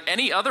anxiety or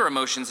any other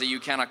emotions that you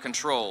cannot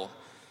control,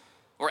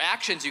 or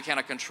actions you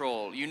cannot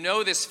control, you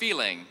know this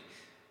feeling.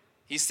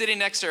 He's sitting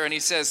next to her and he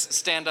says,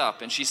 stand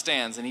up, and she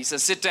stands. And he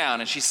says, sit down,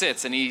 and she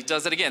sits. And he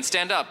does it again,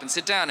 stand up and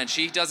sit down, and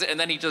she does it. And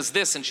then he does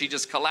this and she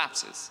just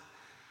collapses.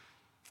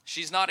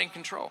 She's not in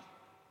control.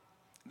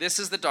 This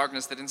is the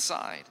darkness that's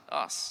inside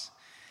us.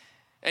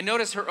 And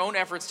notice her own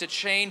efforts to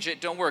change it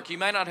don't work. You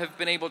might not have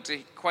been able to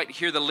quite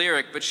hear the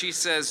lyric, but she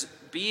says,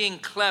 being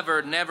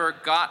clever never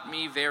got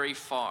me very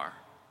far.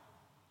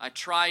 I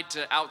tried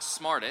to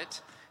outsmart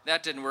it.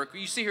 That didn't work.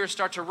 You see her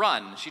start to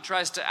run. She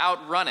tries to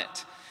outrun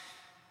it.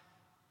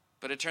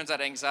 But it turns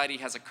out anxiety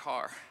has a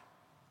car.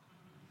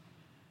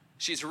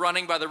 She's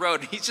running by the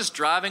road, and he's just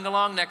driving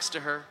along next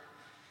to her.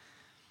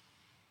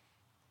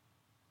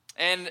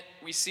 And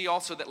we see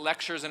also that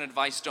lectures and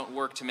advice don't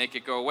work to make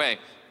it go away.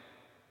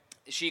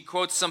 She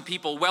quotes some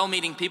people,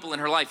 well-meaning people in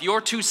her life.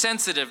 You're too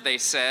sensitive, they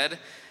said.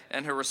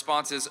 And her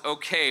response is,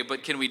 okay,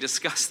 but can we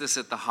discuss this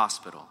at the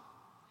hospital?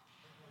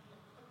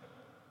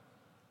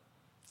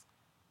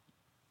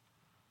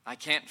 I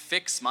can't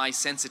fix my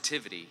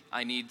sensitivity.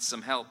 I need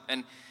some help.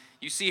 And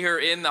you see her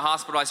in the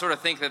hospital. I sort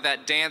of think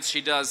that dance she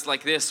does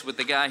like this with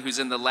the guy who's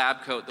in the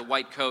lab coat, the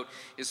white coat,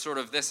 is sort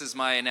of, this is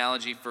my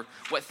analogy for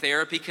what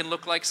therapy can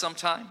look like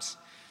sometimes.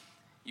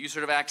 You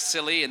sort of act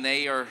silly and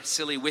they are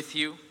silly with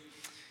you,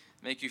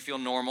 make you feel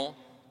normal.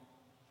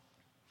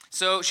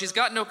 So she's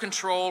got no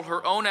control,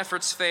 her own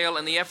efforts fail,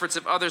 and the efforts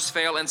of others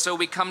fail, and so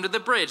we come to the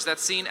bridge,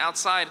 that scene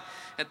outside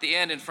at the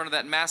end in front of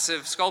that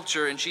massive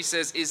sculpture, and she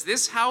says, is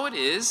this how it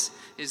is?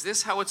 Is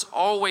this how it's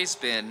always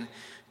been,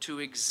 to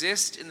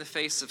exist in the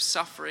face of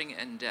suffering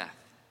and death,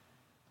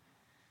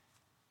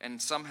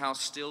 and somehow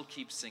still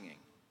keep singing?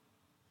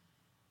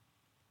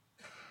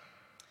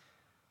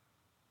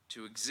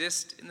 To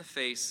exist in the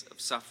face of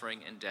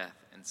suffering and death,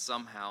 and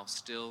somehow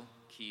still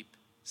keep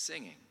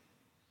singing.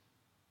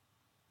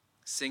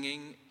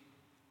 Singing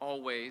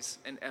always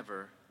and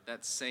ever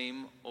that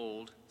same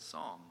old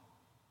song.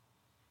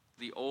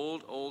 The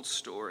old, old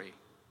story.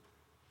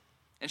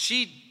 And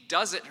she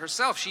does it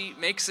herself. She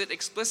makes it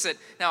explicit.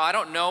 Now, I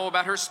don't know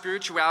about her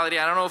spirituality.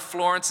 I don't know if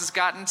Florence has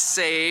gotten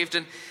saved,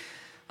 and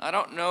I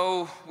don't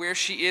know where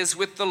she is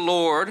with the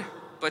Lord,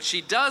 but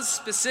she does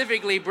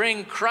specifically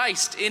bring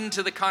Christ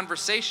into the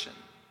conversation.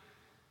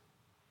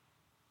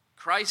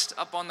 Christ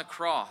up on the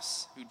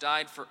cross, who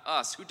died for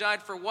us. Who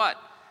died for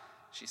what?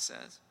 She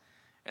says.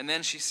 And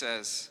then she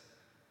says,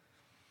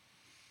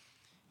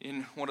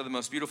 in one of the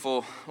most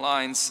beautiful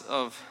lines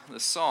of the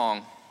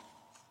song,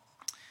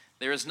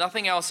 there is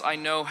nothing else I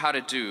know how to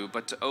do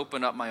but to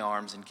open up my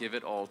arms and give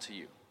it all to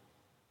you.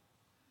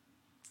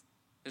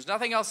 There's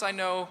nothing else I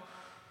know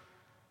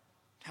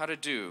how to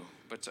do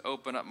but to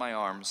open up my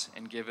arms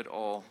and give it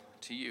all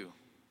to you.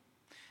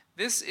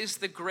 This is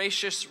the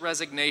gracious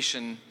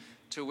resignation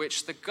to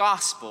which the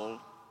gospel,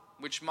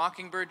 which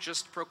Mockingbird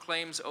just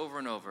proclaims over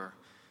and over,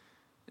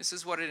 this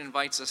is what it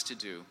invites us to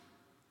do.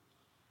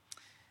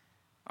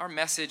 Our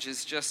message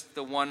is just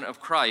the one of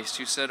Christ,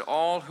 who said,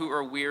 all who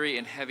are weary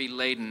and heavy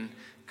laden,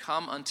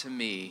 come unto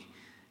me,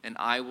 and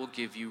I will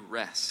give you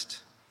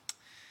rest.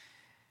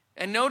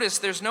 And notice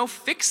there's no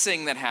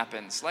fixing that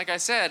happens. Like I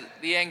said,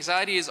 the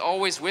anxiety is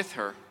always with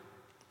her.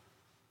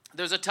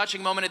 There's a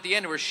touching moment at the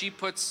end where she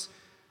puts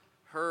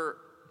her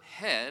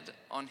head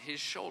on his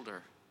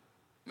shoulder.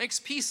 Makes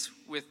peace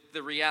with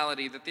the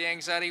reality that the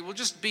anxiety will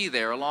just be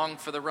there along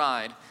for the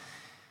ride.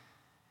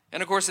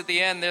 And of course, at the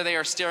end, there they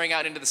are staring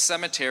out into the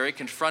cemetery,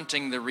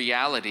 confronting the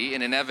reality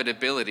and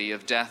inevitability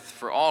of death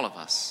for all of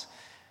us.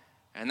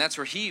 And that's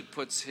where he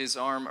puts his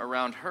arm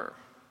around her.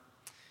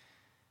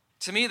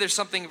 To me, there's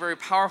something very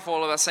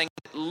powerful about saying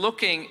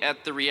looking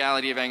at the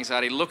reality of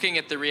anxiety, looking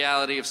at the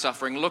reality of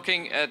suffering,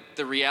 looking at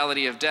the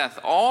reality of death,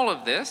 all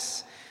of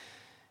this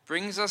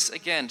brings us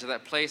again to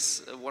that place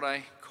of what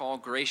I call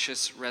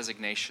gracious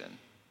resignation,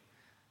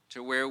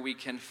 to where we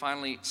can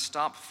finally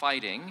stop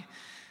fighting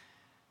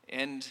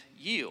and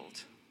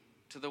yield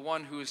to the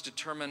one who is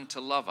determined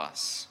to love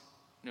us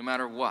no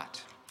matter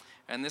what.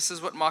 And this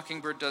is what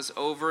Mockingbird does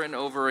over and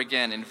over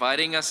again,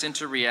 inviting us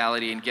into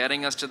reality and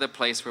getting us to the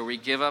place where we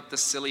give up the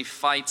silly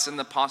fights and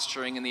the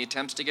posturing and the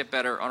attempts to get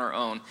better on our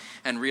own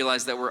and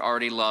realize that we're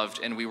already loved,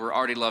 and we were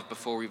already loved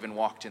before we even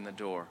walked in the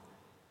door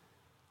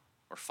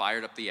or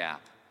fired up the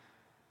app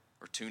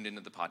or tuned into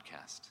the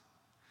podcast.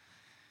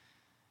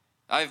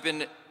 I've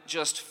been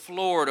just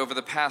floored over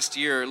the past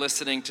year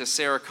listening to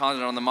Sarah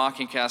Condon on the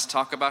Mockingcast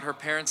talk about her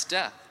parents'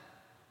 death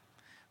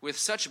with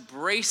such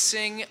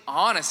bracing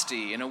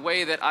honesty in a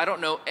way that I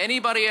don't know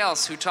anybody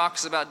else who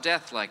talks about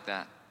death like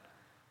that.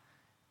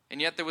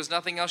 And yet there was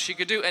nothing else she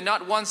could do. And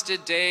not once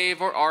did Dave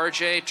or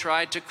RJ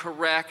try to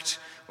correct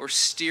or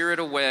steer it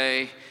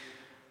away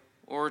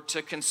or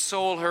to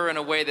console her in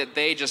a way that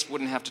they just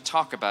wouldn't have to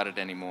talk about it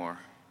anymore.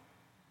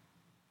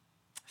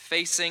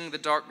 Facing the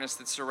darkness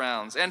that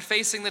surrounds and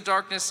facing the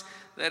darkness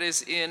that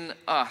is in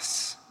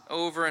us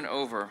over and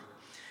over.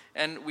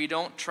 And we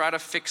don't try to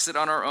fix it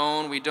on our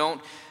own. We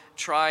don't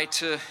try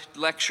to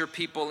lecture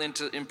people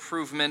into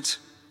improvement.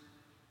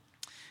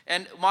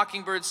 And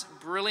Mockingbird's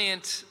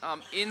brilliant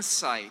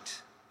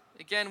insight,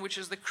 again, which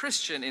is the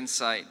Christian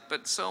insight,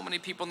 but so many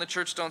people in the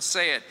church don't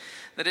say it,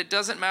 that it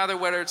doesn't matter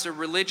whether it's a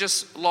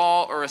religious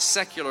law or a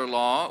secular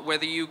law,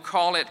 whether you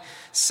call it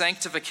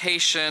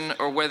sanctification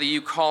or whether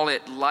you call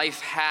it life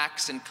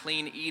hacks and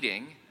clean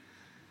eating.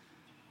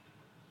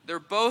 They're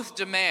both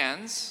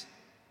demands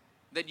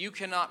that you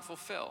cannot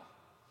fulfill.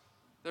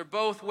 They're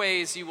both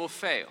ways you will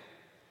fail.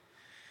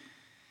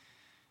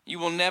 You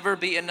will never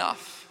be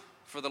enough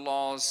for the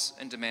laws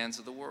and demands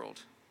of the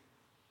world.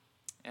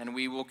 And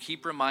we will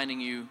keep reminding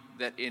you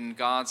that in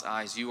God's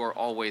eyes, you are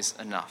always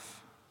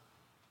enough.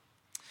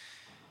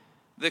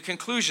 The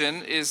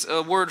conclusion is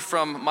a word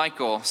from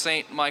Michael,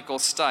 St. Michael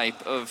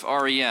Stipe of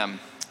REM,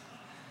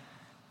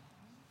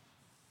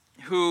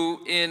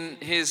 who in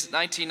his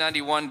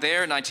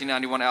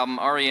 1991 album,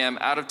 REM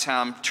Out of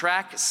Town,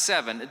 track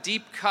 7, a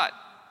deep cut,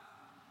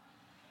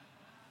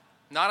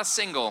 not a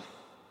single.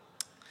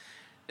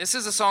 This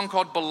is a song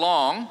called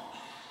Belong.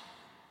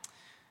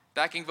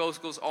 Backing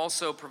vocals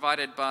also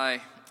provided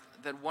by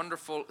that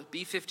wonderful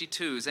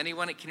B-52s.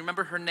 Anyone, can you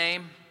remember her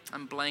name?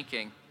 I'm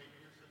blanking.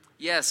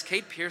 Yes,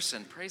 Kate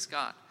Pearson, praise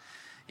God.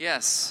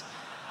 Yes.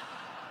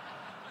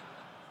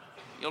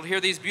 You'll hear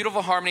these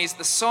beautiful harmonies.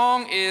 The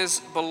song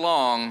is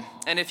Belong,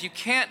 and if you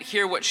can't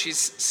hear what she's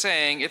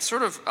saying, it's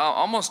sort of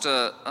almost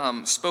a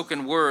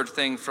spoken word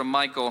thing from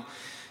Michael.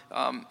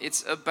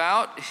 It's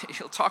about,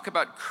 he'll talk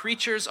about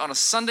creatures. On a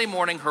Sunday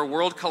morning, her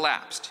world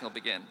collapsed. He'll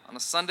begin. On a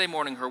Sunday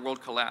morning, her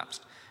world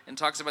collapsed. And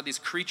talks about these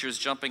creatures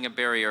jumping a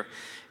barrier.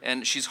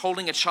 And she's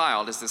holding a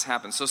child as this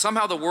happens. So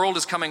somehow the world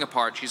is coming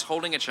apart. She's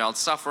holding a child,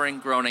 suffering,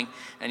 groaning,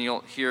 and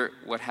you'll hear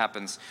what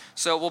happens.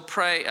 So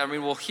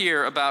we'll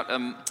hear about,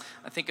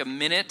 I think, a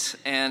minute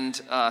and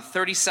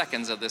 30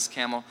 seconds of this,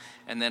 Camel,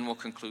 and then we'll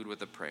conclude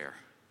with a prayer.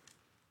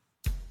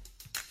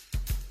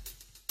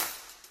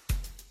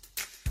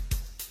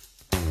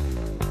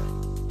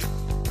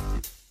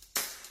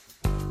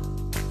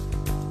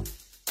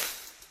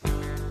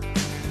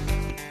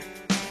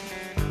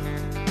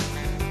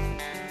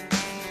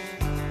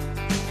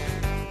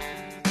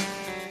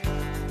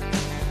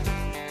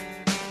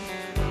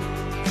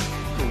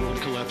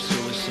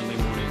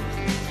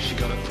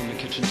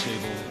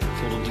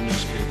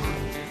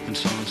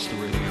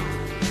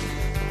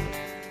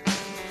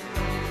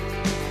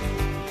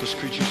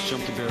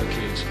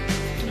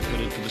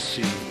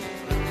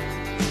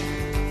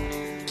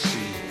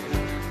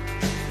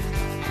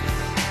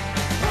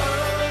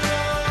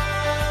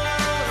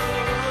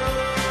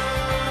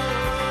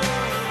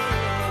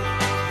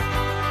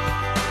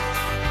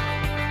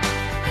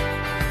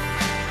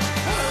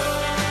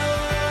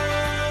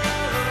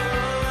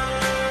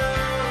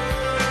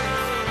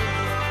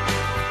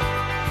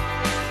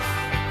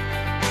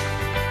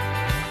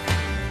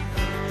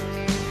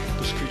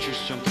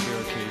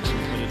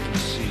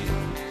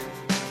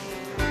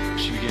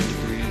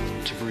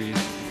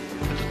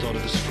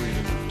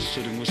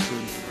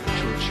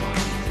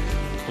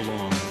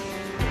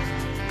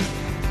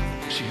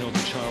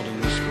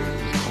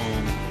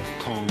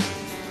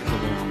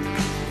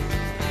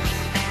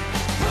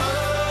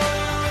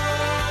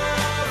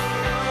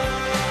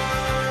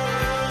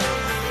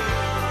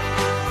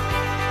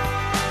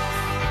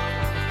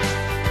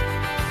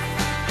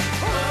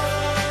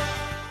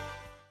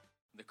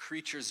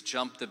 Creatures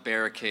jumped the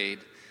barricade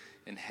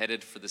and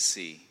headed for the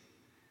sea.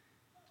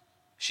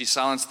 She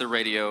silenced the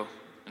radio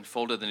and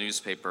folded the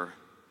newspaper,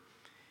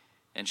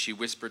 and she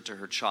whispered to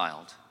her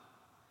child,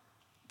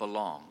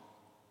 "Belong,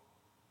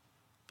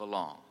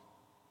 belong."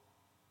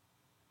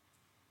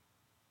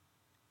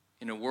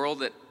 In a world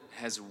that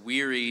has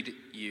wearied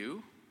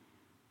you,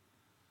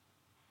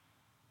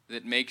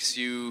 that makes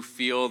you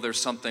feel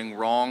there's something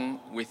wrong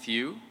with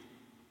you,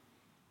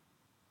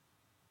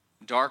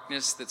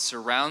 darkness that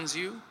surrounds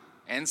you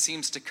and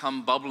seems to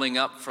come bubbling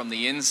up from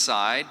the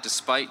inside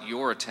despite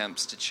your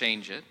attempts to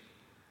change it.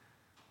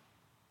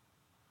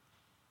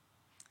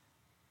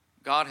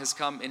 God has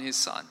come in his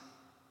Son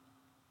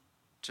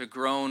to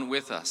groan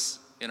with us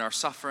in our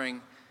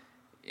suffering,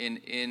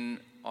 in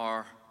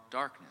our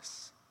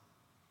darkness,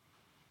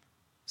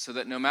 so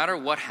that no matter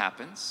what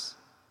happens,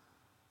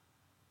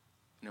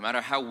 no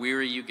matter how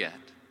weary you get,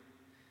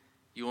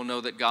 you will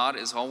know that God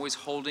is always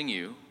holding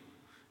you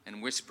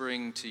and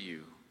whispering to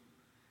you,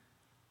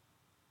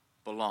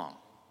 belong,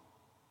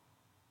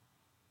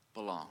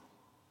 belong.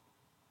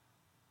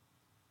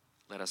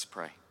 Let us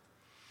pray.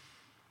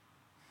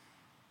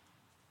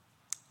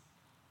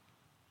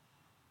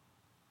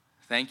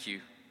 Thank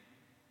you,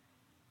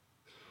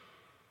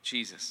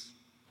 Jesus,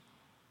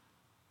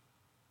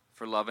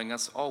 for loving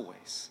us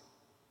always,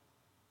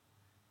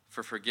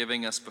 for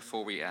forgiving us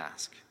before we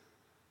ask,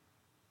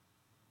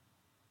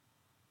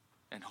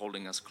 and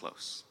holding us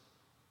close.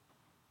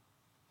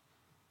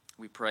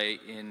 We pray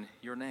in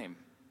your name.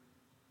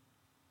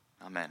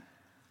 Amen.